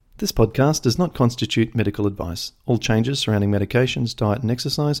This podcast does not constitute medical advice. All changes surrounding medications, diet and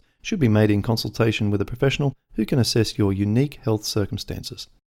exercise should be made in consultation with a professional who can assess your unique health circumstances.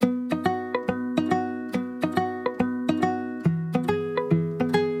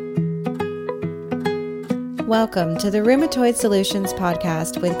 Welcome to the Rheumatoid Solutions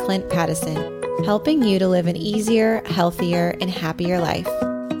podcast with Clint Paddison, helping you to live an easier, healthier, and happier life.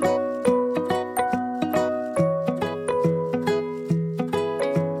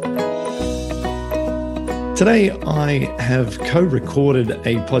 Today, I have co-recorded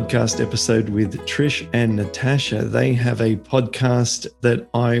a podcast episode with Trish and Natasha. They have a podcast that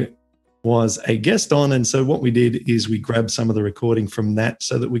I was a guest on. And so what we did is we grabbed some of the recording from that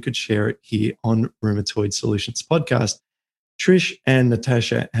so that we could share it here on Rheumatoid Solutions podcast. Trish and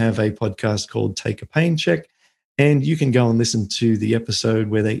Natasha have a podcast called Take a Pain Check. And you can go and listen to the episode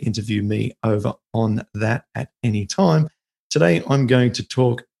where they interview me over on that at any time. Today, I'm going to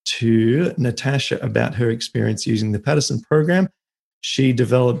talk to Natasha about her experience using the Paddison Program. She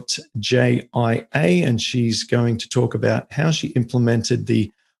developed JIA, and she's going to talk about how she implemented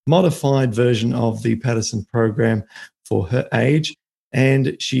the modified version of the Paddison Program for her age.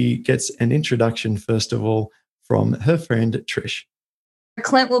 And she gets an introduction, first of all, from her friend Trish.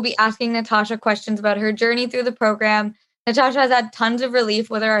 Clint will be asking Natasha questions about her journey through the program. Natasha has had tons of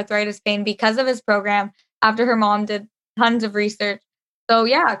relief with her arthritis pain because of his program after her mom did tons of research. So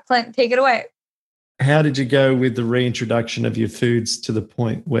yeah, Clint, take it away. How did you go with the reintroduction of your foods to the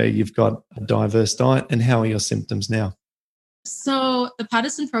point where you've got a diverse diet, and how are your symptoms now? So the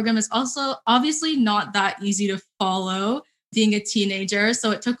Paddison Program is also obviously not that easy to follow being a teenager.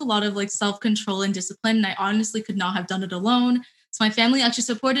 So it took a lot of self-control and discipline. And I honestly could not have done it alone. So my family actually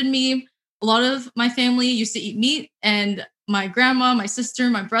supported me. A lot of my family used to eat meat, and my grandma, my sister,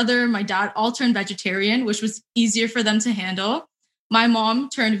 my brother, my dad all turned vegetarian, which was easier for them to handle. My mom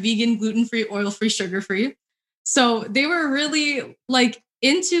turned vegan, gluten-free, oil-free, sugar-free. So they were really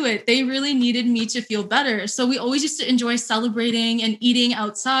into it. They really needed me to feel better. So we always used to enjoy celebrating and eating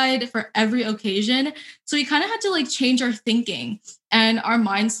outside for every occasion. So we kind of had to change our thinking and our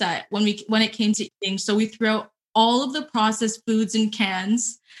mindset when it came to eating. So we threw out all of the processed foods in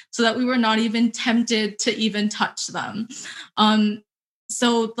cans so that we were not even tempted to even touch them.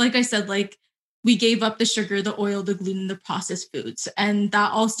 So like I said, we gave up the sugar, the oil, the gluten, the processed foods. And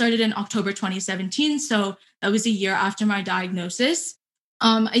that all started in October 2017. So that was a year after my diagnosis.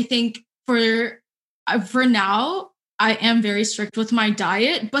 I think for now, I am very strict with my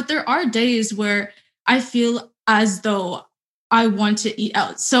diet, but there are days where I feel as though I want to eat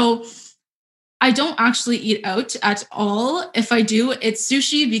out. So I don't actually eat out at all. If I do, it's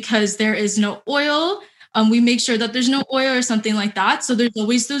sushi because there is no oil. We make sure that there's no oil or something like that. So there's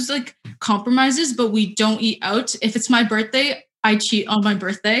always those compromises, but we don't eat out. If it's my birthday, I cheat on my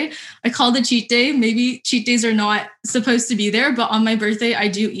birthday. I call the cheat day. Maybe cheat days are not supposed to be there, but on my birthday, I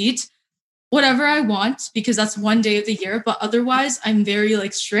do eat whatever I want because that's one day of the year. But otherwise, I'm very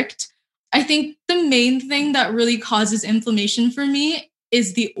strict. I think the main thing that really causes inflammation for me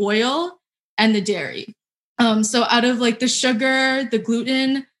is the oil and the dairy. So out of the sugar, the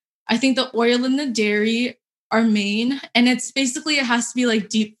gluten, I think the oil and the dairy are main. And it's basically, it has to be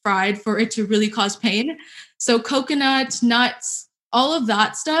deep fried for it to really cause pain. So coconut, nuts, all of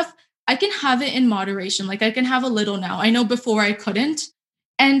that stuff, I can have it in moderation. I can have a little now. I know before I couldn't.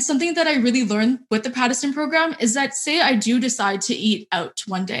 And something that I really learned with the Paddison Program is that say I do decide to eat out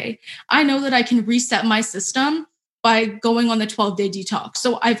one day, I know that I can reset my system by going on the 12-day detox.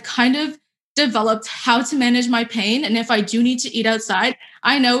 So I've kind of developed how to manage my pain. And if I do need to eat outside,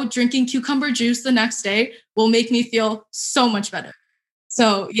 I know drinking cucumber juice the next day will make me feel so much better.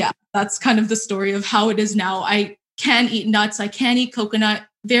 So yeah, that's kind of the story of how it is now. I can eat nuts. I can eat coconut,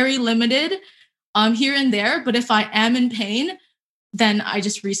 very limited here and there. But if I am in pain, then I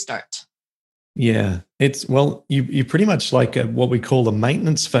just restart. Yeah, you pretty much what we call the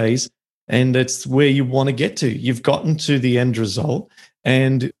maintenance phase. And it's where you want to get to. You've gotten to the end result.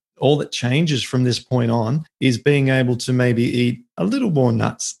 And all that changes from this point on is being able to maybe eat a little more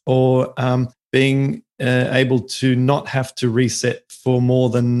nuts or being able to not have to reset for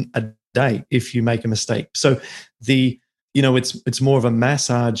more than a day if you make a mistake. So it's more of a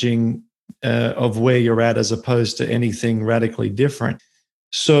massaging of where you're at as opposed to anything radically different.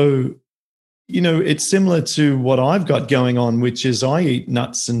 So, it's similar to what I've got going on, which is I eat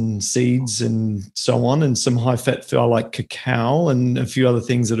nuts and seeds and so on, and some high-fat food. I like cacao and a few other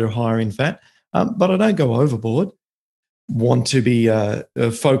things that are higher in fat, but I don't go overboard. Want to be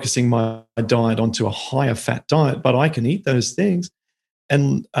focusing my diet onto a higher fat diet, but I can eat those things.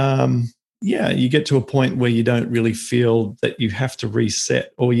 And yeah, you get to a point where you don't really feel that you have to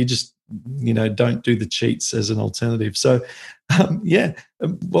reset, or you just, don't do the cheats as an alternative. So, yeah,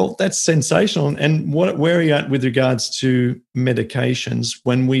 well, that's sensational. And where are you at with regards to medications?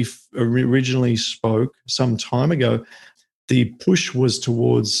 When we originally spoke some time ago, the push was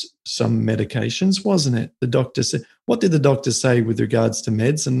towards some medications, wasn't it? The doctor said, what did the doctor say with regards to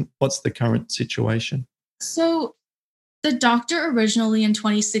meds, and what's the current situation? So the doctor originally in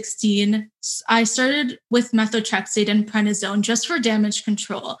 2016, I started with methotrexate and prednisone just for damage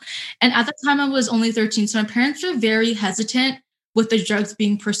control. And at the time I was only 13, so my parents were very hesitant with the drugs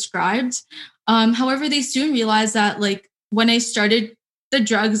being prescribed. However, they soon realized that when I started the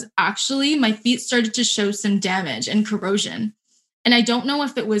drugs, actually my feet started to show some damage and corrosion. And I don't know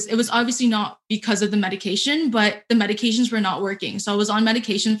if it was obviously not because of the medication, but the medications were not working. So I was on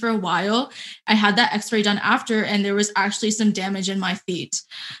medication for a while. I had that x-ray done after, and there was actually some damage in my feet.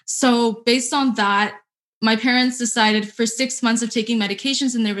 So based on that, my parents decided for 6 months of taking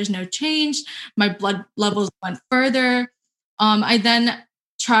medications and there was no change. My blood levels went further. I then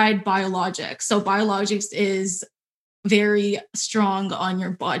tried biologics. So biologics is very strong on your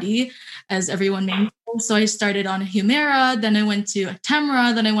body, as everyone may know. So I started on Humira, then I went to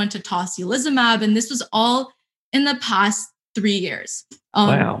Actemra, then I went to tocilizumab, and this was all in the past 3 years.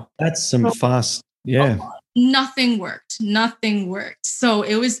 Wow, that's some fast, yeah. Nothing worked. Nothing worked. So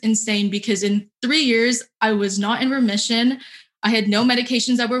it was insane because in 3 years, I was not in remission. I had no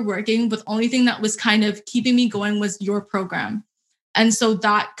medications that were working, but the only thing that was kind of keeping me going was your program. And so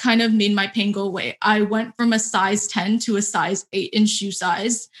that kind of made my pain go away. I went from a size 10 to a size 8 in shoe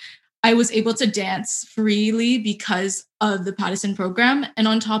size. I was able to dance freely because of the Paddison program. And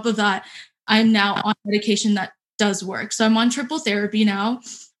on top of that, I'm now on medication that does work. So I'm on triple therapy now.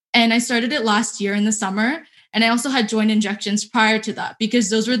 And I started it last year in the summer. And I also had joint injections prior to that because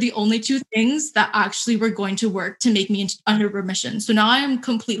those were the only two things that actually were going to work to make me under remission. So now I am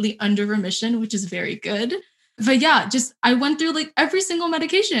completely under remission, which is very good. But yeah, I went through every single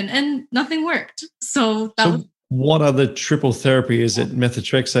medication and nothing worked. So what are the triple therapy? Is it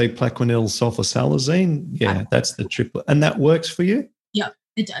methotrexate, Plaquenil, sulfasalazine? Yeah, that's the triple. And that works for you? Yeah,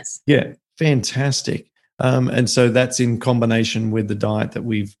 it does. Yeah, fantastic. And so that's in combination with the diet that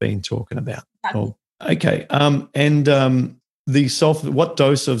we've been talking about. Exactly. Okay. What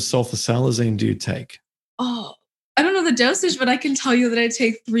dose of sulfasalazine do you take? Oh, I don't know the dosage, but I can tell you that I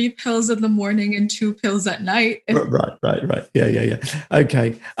take 3 pills in the morning and 2 pills at night. Right. Yeah.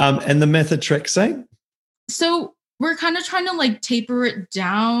 Okay. And the methotrexate? So we're kind of trying to taper it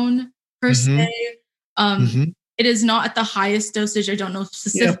down per se. It is not at the highest dosage. I don't know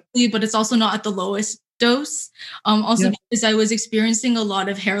specifically, but it's also not at the lowest dose. Because I was experiencing a lot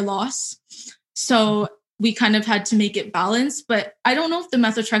of hair loss. So we kind of had to make it balanced, but I don't know if the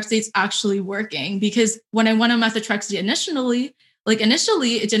methotrexate is actually working because when I went on methotrexate initially,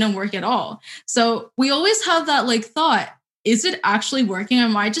 it didn't work at all. So we always have that thought, is it actually working?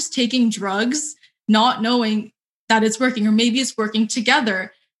 Am I just taking drugs, not knowing that it's working, or maybe it's working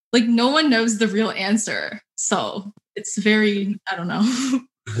together? No one knows the real answer. So it's very, I don't know.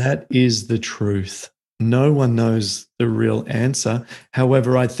 That is the truth. No one knows the real answer.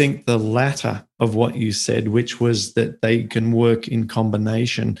 However, I think the latter of what you said, which was that they can work in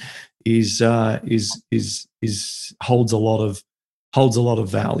combination, holds a lot of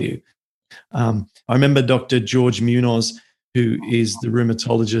value. I remember Dr. George Munoz, who is the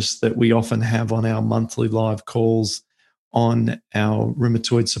rheumatologist that we often have on our monthly live calls on our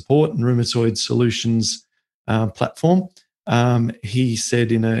rheumatoid support and rheumatoid solutions platform. He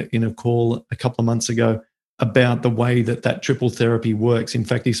said in a call a couple of months ago about the way that triple therapy works. In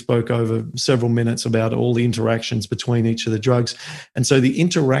fact, he spoke over several minutes about all the interactions between each of the drugs. And so the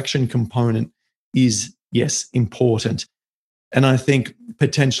interaction component is, yes, important. And I think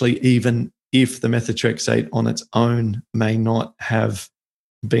potentially even if the methotrexate on its own may not have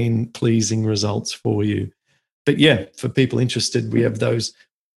been pleasing results for you. But yeah, for people interested, we have those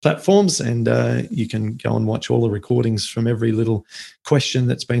platforms, and you can go and watch all the recordings from every little question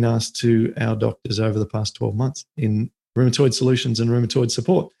that's been asked to our doctors over the past 12 months in rheumatoid solutions and rheumatoid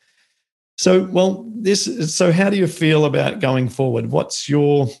support. So, how do you feel about going forward? What's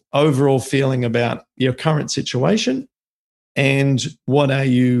your overall feeling about your current situation, and what are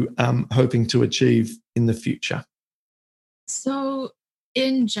you hoping to achieve in the future? So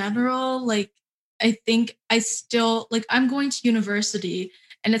in general, I think I still I'm going to university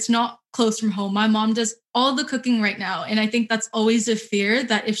and it's not close from home. My mom does all the cooking right now. And I think that's always a fear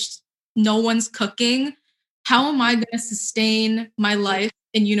that if no one's cooking, how am I going to sustain my life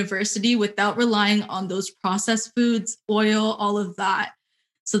in university without relying on those processed foods, oil, all of that?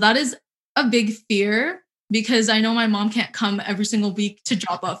 So that is a big fear because I know my mom can't come every single week to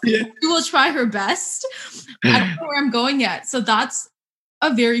drop off. Yeah. She will try her best. I don't know where I'm going yet. So that's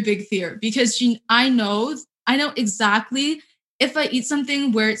a very big fear because I know exactly if I eat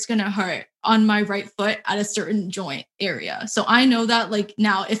something where it's going to hurt on my right foot at a certain joint area. So I know that like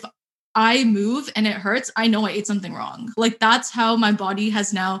now if I move and it hurts, I know I ate something wrong. Like that's how my body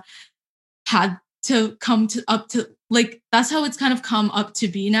has now had to come to up to like, that's how it's kind of come up to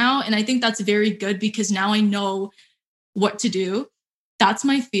be now. And I think that's very good because now I know what to do. That's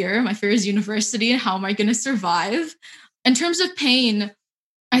my fear. My fear is university and how am I going to survive? In terms of pain,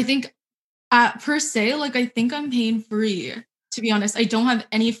 I think per se, like I think I'm pain free. To be honest, I don't have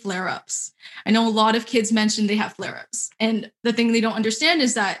any flare-ups. I know a lot of kids mention they have flare-ups. And the thing they don't understand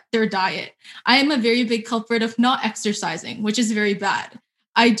is that their diet. I am a very big culprit of not exercising, which is very bad.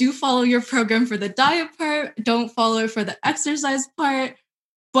 I do follow your program for the diet part, don't follow it for the exercise part,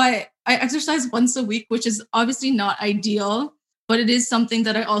 but I exercise once a week, which is obviously not ideal, but it is something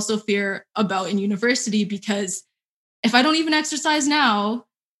that I also fear about in university because if I don't even exercise now,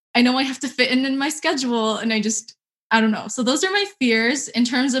 I know I have to fit in my schedule and I don't know. So those are my fears. In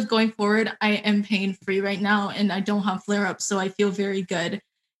terms of going forward, I am pain-free right now and I don't have flare-ups, so I feel very good.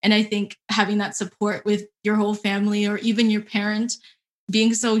 And I think having that support with your whole family or even your parent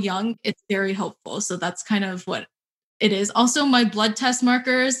being so young, it's very helpful. So that's kind of what it is. Also, my blood test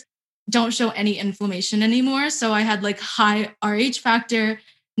markers don't show any inflammation anymore. So I had like high RH factor.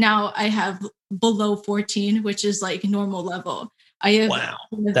 Now I have below 14, which is like normal level. Wow,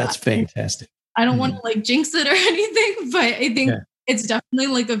 that's fantastic. I don't want to like jinx it or anything, but I think it's definitely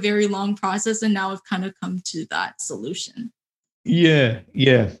like a very long process. And now I've kind of come to that solution. Yeah.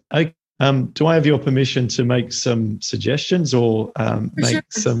 Do I have your permission to make some suggestions or give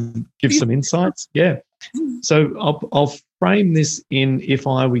some insights? Yeah. So I'll frame this in, if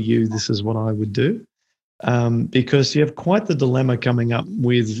I were you, this is what I would do. Because you have quite the dilemma coming up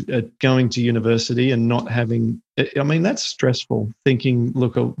with going to university and not having, I mean, that's stressful. Thinking,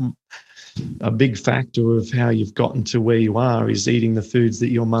 look, a big factor of how you've gotten to where you are is eating the foods that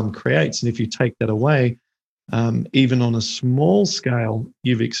your mum creates. And if you take that away, even on a small scale,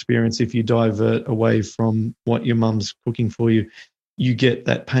 you've experienced, if you divert away from what your mum's cooking for you, you get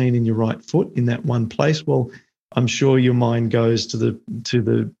that pain in your right foot in that one place. Well, I'm sure your mind goes to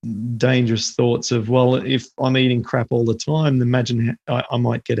the dangerous thoughts of, well, if I'm eating crap all the time, imagine I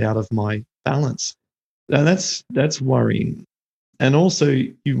might get out of my balance. Now that's worrying. And also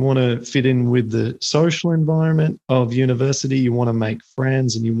you want to fit in with the social environment of university. You want to make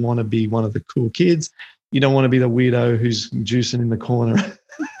friends and you want to be one of the cool kids. You don't want to be the weirdo who's juicing in the corner.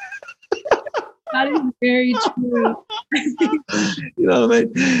 That is very true. You know what I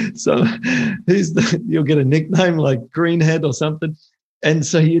mean? So you'll get a nickname like Greenhead or something. And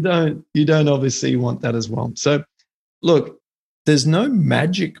so you don't obviously want that as well. So look, there's no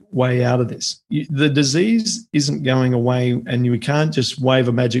magic way out of this. The disease isn't going away and we can't just wave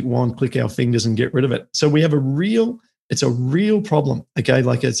a magic wand, click our fingers and get rid of it. So we have it's a real problem. Okay.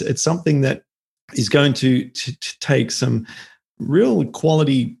 Like it's something that is going to take some real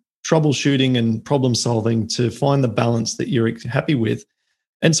quality troubleshooting and problem solving to find the balance that you're happy with.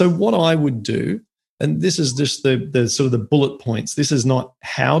 And so what I would do, and this is just the sort of the bullet points, this is not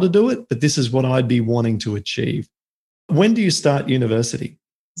how to do it, but this is what I'd be wanting to achieve. When do you start university?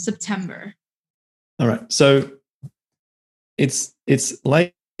 September. All right. So it's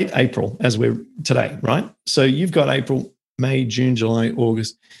late April as we're today, right? So you've got April, May, June, July,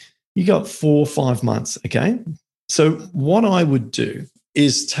 August. You got 4 or 5 months, okay? So what I would do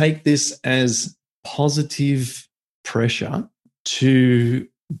is take this as positive pressure to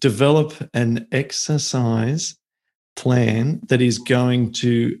develop an exercise plan that is going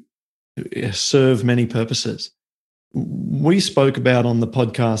to serve many purposes. We spoke about on the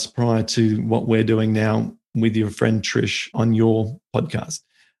podcast prior to what we're doing now with your friend Trish on your podcast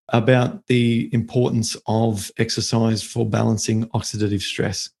about the importance of exercise for balancing oxidative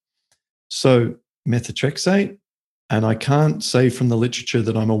stress. So methotrexate, and I can't say from the literature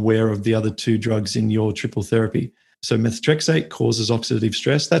that I'm aware of the other 2 drugs in your triple therapy. So methotrexate causes oxidative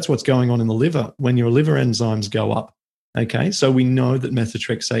stress. That's what's going on in the liver when your liver enzymes go up. Okay, so we know that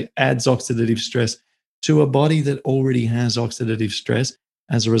methotrexate adds oxidative stress to a body that already has oxidative stress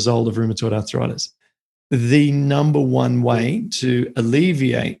as a result of rheumatoid arthritis. The number one way to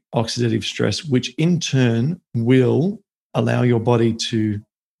alleviate oxidative stress, which in turn will allow your body to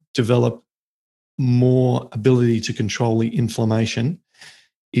develop more ability to control the inflammation,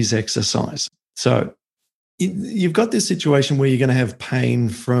 is exercise. So you've got this situation where you're going to have pain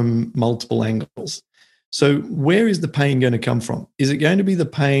from multiple angles. So where is the pain going to come from? Is it going to be the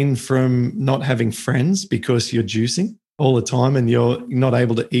pain from not having friends because you're juicing all the time and you're not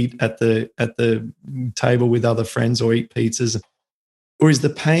able to eat at the table with other friends or eat pizzas? Or is the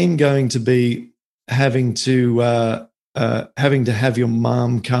pain going to be having to have your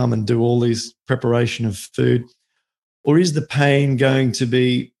mom come and do all this preparation of food? Or is the pain going to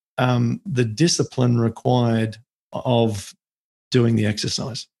be the discipline required of doing the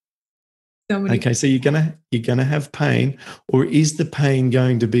exercise? Okay, so you're gonna have pain, or is the pain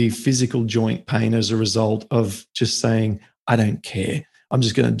going to be physical joint pain as a result of just saying, I don't care, I'm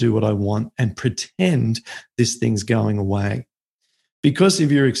just going to do what I want and pretend this thing's going away? Because of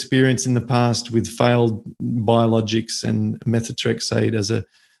your experience in the past with failed biologics and methotrexate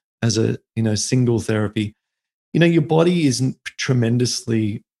as a single therapy, your body isn't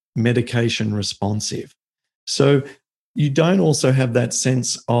tremendously medication responsive. So you don't also have that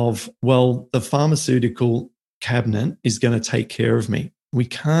sense of, well, the pharmaceutical cabinet is going to take care of me. We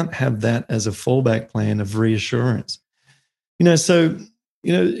can't have that as a fallback plan of reassurance. So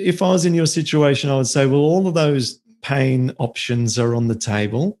if I was in your situation, I would say, well, all of those pain options are on the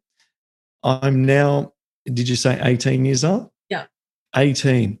table. I'm now, did you say 18 years old? Yeah.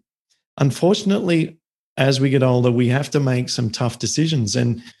 18. Unfortunately, as we get older, we have to make some tough decisions.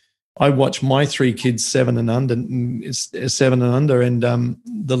 And I watch my 3 kids, 7 and under, and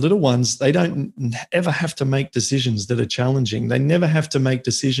the little ones, they don't ever have to make decisions that are challenging. They never have to make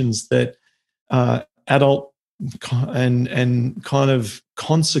decisions that are adult and kind of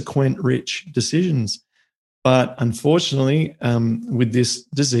consequent rich decisions. But unfortunately, with this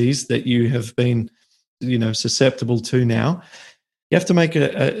disease that you have been, susceptible to now, you have to make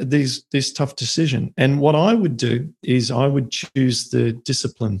this tough decision. And what I would do is I would choose the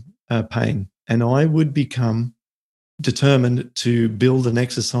discipline pain, and I would become determined to build an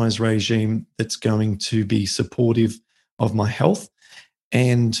exercise regime that's going to be supportive of my health.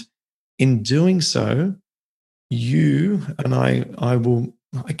 And in doing so, you and I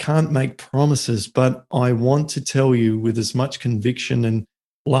can't make promises, but I want to tell you with as much conviction and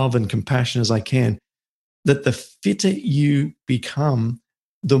love and compassion as I can, that the fitter you become,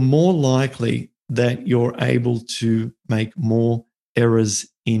 the more likely that you're able to make more errors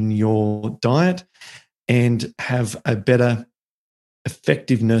in your diet and have a better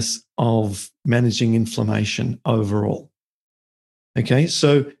effectiveness of managing inflammation overall. Okay,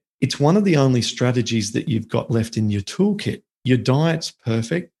 so it's one of the only strategies that you've got left in your toolkit. Your diet's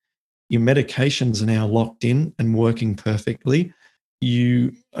perfect. Your medications are now locked in and working perfectly.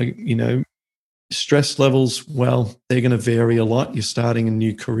 Stress levels, well, they're going to vary a lot. You're starting a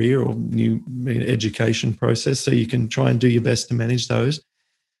new career or new education process, so you can try and do your best to manage those.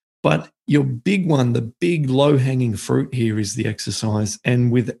 But your big one, the big low-hanging fruit here is the exercise.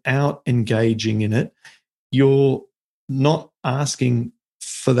 And without engaging in it, you're not asking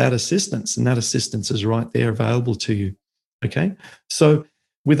for that assistance. And that assistance is right there available to you. Okay? So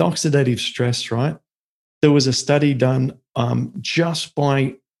with oxidative stress, right, there was a study done just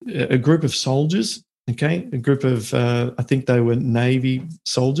by a group of soldiers, okay, a group of, I think they were Navy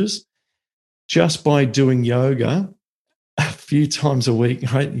soldiers, just by doing yoga a few times a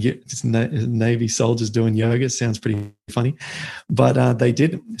week, right? Navy soldiers doing yoga sounds pretty funny. But they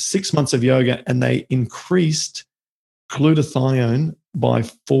did 6 months of yoga and they increased glutathione by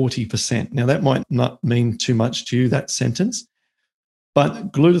 40%. Now, that might not mean too much to you, that sentence,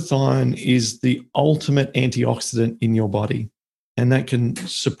 but glutathione is the ultimate antioxidant in your body. And that can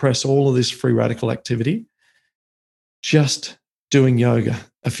suppress all of this free radical activity just doing yoga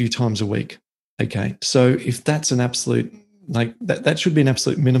a few times a week. Okay. So if that's an absolute, that should be an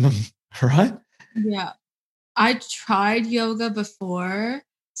absolute minimum, right? Yeah. I tried yoga before.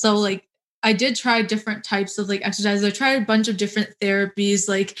 So I did try different types of exercises. I tried a bunch of different therapies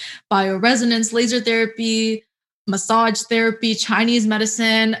like bioresonance, laser therapy, massage therapy, Chinese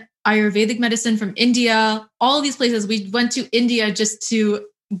medicine, Ayurvedic medicine from India, all of these places. We went to India just to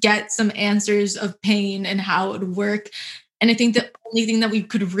get some answers of pain and how it would work. And I think the only thing that we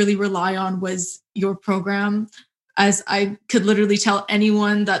could really rely on was your program, as I could literally tell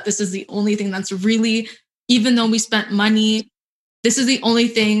anyone that this is the only thing that's really, even though we spent money, this is the only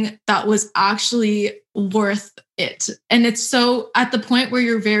thing that was actually worth it. And it's so at the point where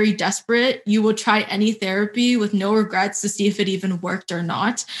you're very desperate, you will try any therapy with no regrets to see if it even worked or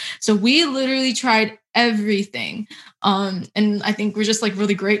not. So we literally tried everything. And I think we're just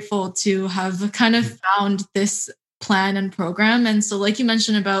really grateful to have kind of found this plan and program. And so like you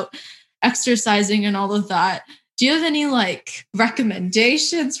mentioned about exercising and all of that, do you have any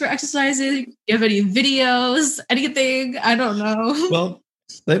recommendations for exercising? Do you have any videos? Anything? I don't know. Well,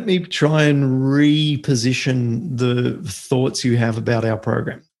 Let me try and reposition the thoughts you have about our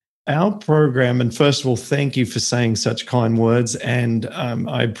program. Our program, and first of all, thank you for saying such kind words. And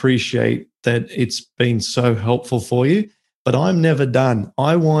I appreciate that it's been so helpful for you. But I'm never done.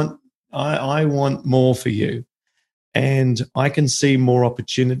 I want more for you. And I can see more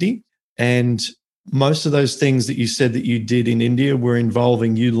opportunity. And most of those things that you said that you did in India were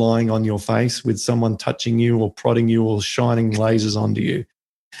involving you lying on your face with someone touching you or prodding you or shining lasers onto you.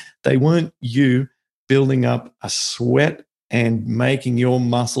 They weren't you building up a sweat and making your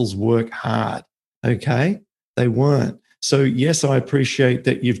muscles work hard. Okay? They weren't. So, yes, I appreciate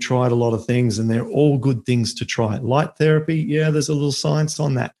that you've tried a lot of things and they're all good things to try. Light therapy, yeah, there's a little science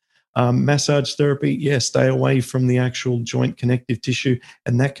on that. Massage therapy, yeah, stay away from the actual joint connective tissue,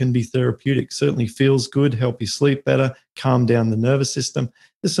 and that can be therapeutic. Certainly feels good, help you sleep better, calm down the nervous system.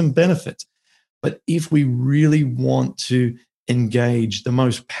 There's some benefits. But if we really want to engage the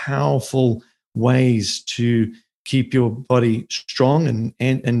most powerful ways to keep your body strong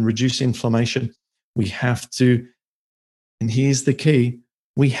and reduce inflammation, we have to, and here's the key,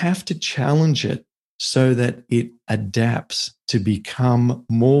 we have to challenge it so that it adapts to become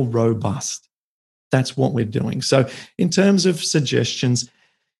more robust. That's what we're doing. So in terms of suggestions,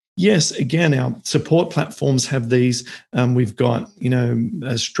 yes, again, our support platforms have these. We've got,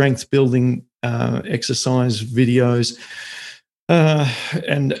 strength building exercise videos,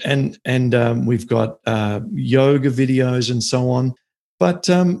 and we've got yoga videos and so on. But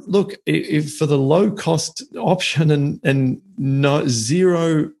look, if for the low cost option and no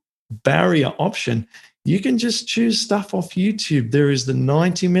zero barrier option, you can just choose stuff off YouTube. There is the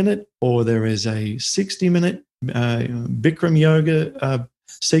 90-minute or there is a 60-minute Bikram yoga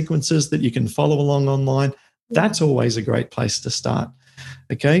sequences that you can follow along online. That's always a great place to start.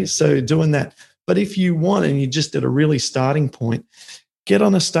 Okay, so doing that. But if you want and you're just at a really starting point, get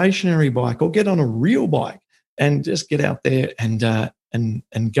on a stationary bike or get on a real bike and just get out there and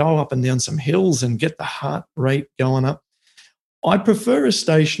go up and down some hills and get the heart rate going up. I prefer a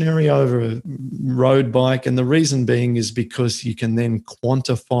stationary over a road bike, and the reason being is because you can then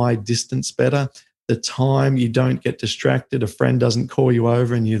quantify distance better. The time, you don't get distracted, a friend doesn't call you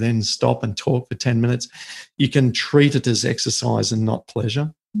over and you then stop and talk for 10 minutes. You can treat it as exercise and not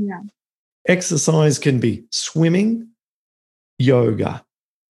pleasure. Yeah. Exercise can be swimming, yoga,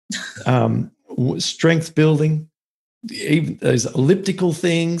 strength building, even those elliptical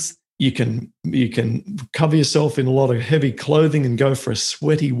things. You can cover yourself in a lot of heavy clothing and go for a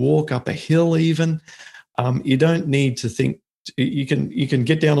sweaty walk up a hill even. You don't need to think. You can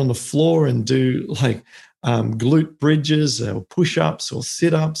get down on the floor and do like glute bridges or push-ups or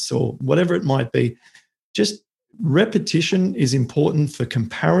sit-ups or whatever it might be. Just repetition is important for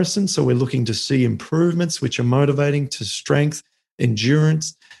comparison. So we're looking to see improvements which are motivating to strength,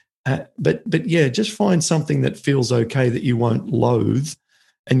 endurance. But yeah, just find something that feels okay that you won't loathe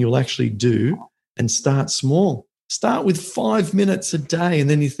and you'll actually do, and start small. Start with 5 minutes a day, and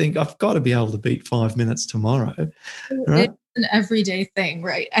then you think, I've got to be able to beat 5 minutes tomorrow. Right? It's an everyday thing,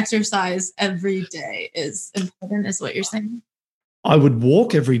 right? Exercise every day is important, is what you're saying. I would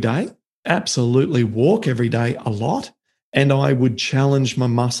walk every day, absolutely walk every day a lot, and I would challenge my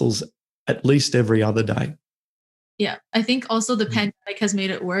muscles at least every other day. Yeah, I think also the pandemic has made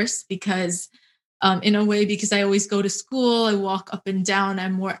it worse because in a way, because I always go to school, I walk up and down,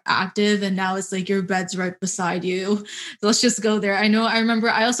 I'm more active, and now it's like your bed's right beside you. So let's just go there. I remember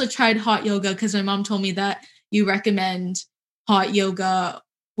I also tried hot yoga because my mom told me that you recommend hot yoga.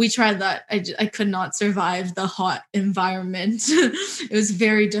 We tried that. I could not survive the hot environment. It was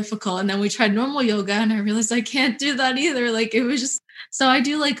very difficult. And then we tried normal yoga and I realized I can't do that either. Like it was just, so I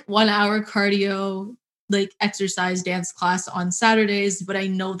do like 1 hour cardio, like exercise dance class on Saturdays, but I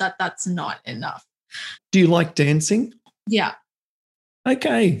know that that's not enough. Do you like dancing? Yeah.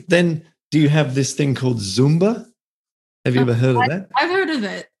 Okay. Then do you have this thing called Zumba? Have you ever heard of that? I've heard of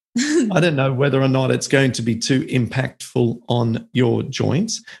it. I don't know whether or not it's going to be too impactful on your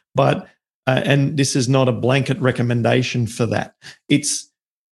joints, but, and this is not a blanket recommendation for that. It's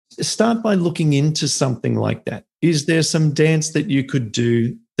start by looking into something like that. Is there some dance that you could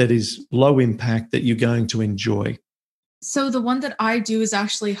do that is low impact that you're going to enjoy? So the one that I do is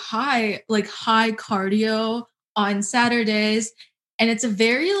actually high cardio on Saturdays. And it's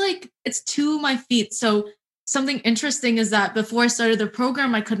it's to my feet. So something interesting is that before I started the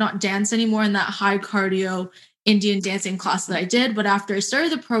program, I could not dance anymore in that high cardio Indian dancing class that I did. But after I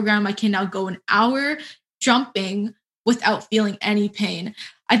started the program, I can now go an hour jumping without feeling any pain.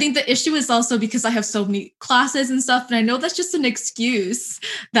 I think the issue is also because I have so many classes and stuff. And I know that's just an excuse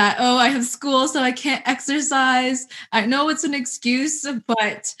that, oh, I have school, so I can't exercise. I know it's an excuse,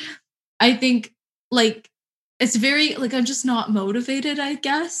 but I think like it's very like I'm just not motivated, I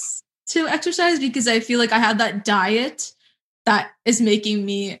guess, to exercise because I feel like I have that diet that is making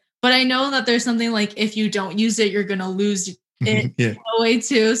me, but I know that there's something like if you don't use it, you're going to lose it away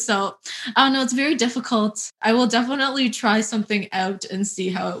too. So I don't know. It's very difficult. I will definitely try something out and see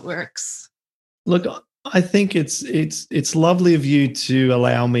how it works. Look, I think it's lovely of you to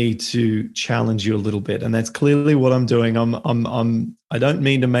allow me to challenge you a little bit, and that's clearly what I'm doing. I don't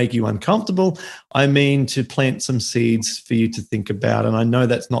mean to make you uncomfortable. I mean to plant some seeds for you to think about. And I know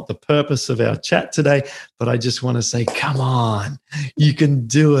that's not the purpose of our chat today, but I just want to say, come on, you can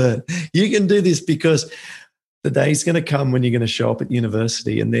do it. You can do this because the day's going to come when you're going to show up at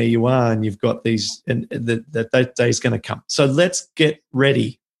university, and there you are, and you've got these, and that day's going to come. So let's get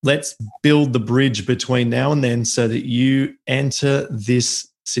ready. Let's build the bridge between now and then so that you enter this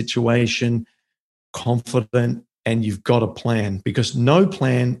situation confident and you've got a plan, because no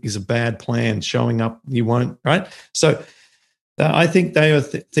plan is a bad plan. Showing up, you won't, right? So I think they are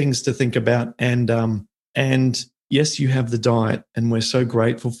things to think about. And yes, you have the diet, and we're so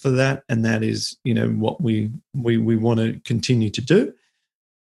grateful for that. And that is, what we want to continue to do.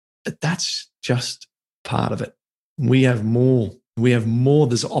 But that's just part of it. We have more.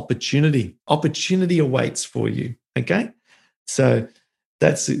 There's opportunity. Opportunity awaits for you. Okay, so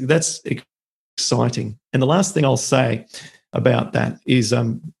that's exciting. And the last thing I'll say about that is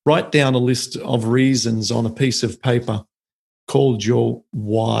write down a list of reasons on a piece of paper called your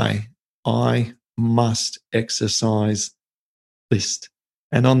why I must exercise list.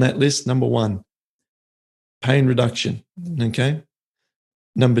 And on that list, number 1, pain reduction. Okay.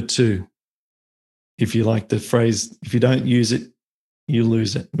 Number 2, if you like the phrase, if you don't use it, you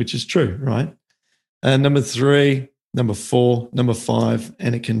lose it, which is true, right? And number 3, number 4, number 5,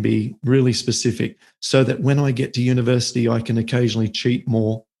 and it can be really specific so that when I get to university, I can occasionally cheat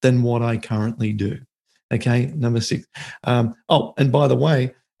more than what I currently do. Okay, number 6. And by the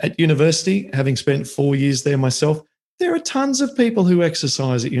way, at university, having spent 4 years there myself, there are tons of people who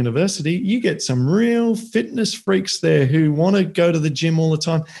exercise at university. You get some real fitness freaks there who want to go to the gym all the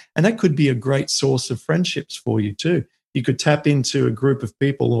time. And that could be a great source of friendships for you too. You could tap into a group of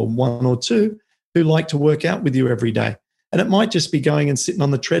people, or 1 or 2, who like to work out with you every day. And it might just be going and sitting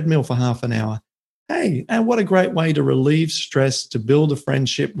on the treadmill for half an hour. Hey, and what a great way to relieve stress, to build a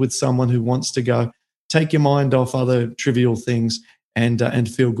friendship with someone who wants to go, take your mind off other trivial things, and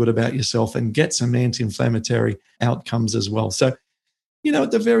feel good about yourself and get some anti-inflammatory outcomes as well. So,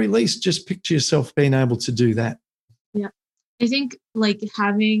 at the very least, just picture yourself being able to do that. Yeah. I think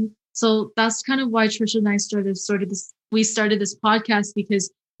so that's kind of why Trisha and I started this podcast,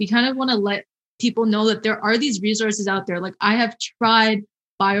 because we kind of want to let people know that there are these resources out there. Like, I have tried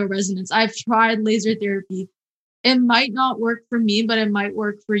bioresonance. I've tried laser therapy. It might not work for me, but it might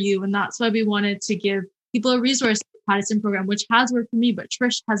work for you. And that's why we wanted to give people a resource, Paddison Program, which has worked for me, but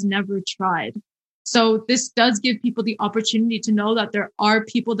Trish has never tried. So this does give people the opportunity to know that there are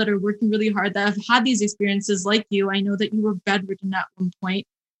people that are working really hard that have had these experiences like you. I know that you were bedridden at one point,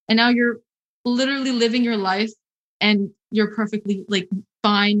 and now you're literally living your life and you're perfectly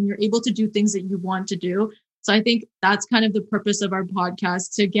fine. You're able to do things that you want to do. So I think that's kind of the purpose of our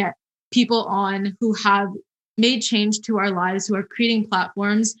podcast, to get people on who have made change to our lives, who are creating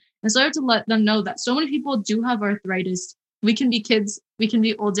platforms, and sort of to let them know that so many people do have arthritis. We can be kids, we can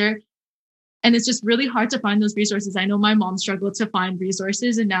be older, and it's just really hard to find those resources. I know my mom struggled to find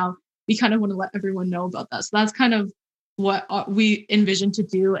resources, and now we kind of want to let everyone know about that. So that's kind of what we envision to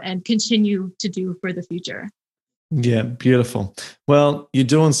do and continue to do for the future. Yeah, beautiful. Well, you're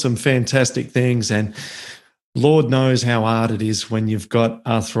doing some fantastic things, and Lord knows how hard it is when you've got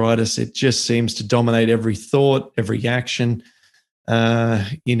arthritis. It just seems to dominate every thought, every action,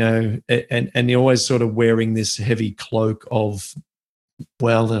 and you're always sort of wearing this heavy cloak of,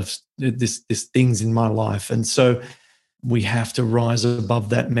 this thing's in my life. And so we have to rise above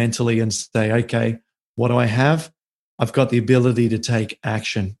that mentally and say, okay, what do I have? I've got the ability to take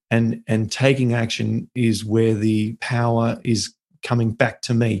action, and taking action is where the power is coming back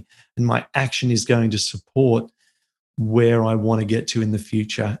to me, and my action is going to support where I want to get to in the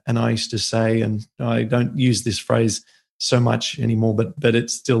future. And I used to say, and I don't use this phrase so much anymore, but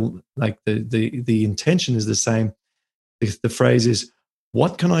it's still like the intention is the same. The phrase is,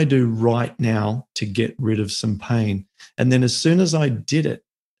 what can I do right now to get rid of some pain? And then as soon as I did it,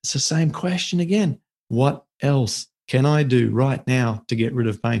 it's the same question again. What else can I do right now to get rid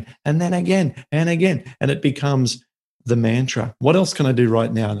of pain? And then again and again. And it becomes the mantra. What else can I do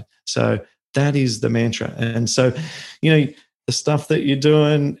right now? So that is the mantra. And so, the stuff that you're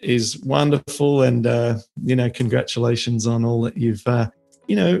doing is wonderful. And, congratulations on all that you've,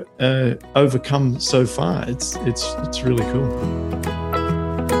 overcome so far. It's really cool.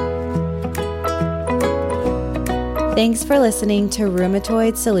 Thanks for listening to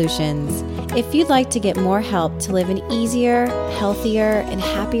Rheumatoid Solutions. If you'd like to get more help to live an easier, healthier, and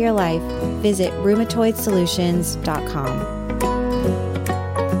happier life, visit rheumatoidsolutions.com.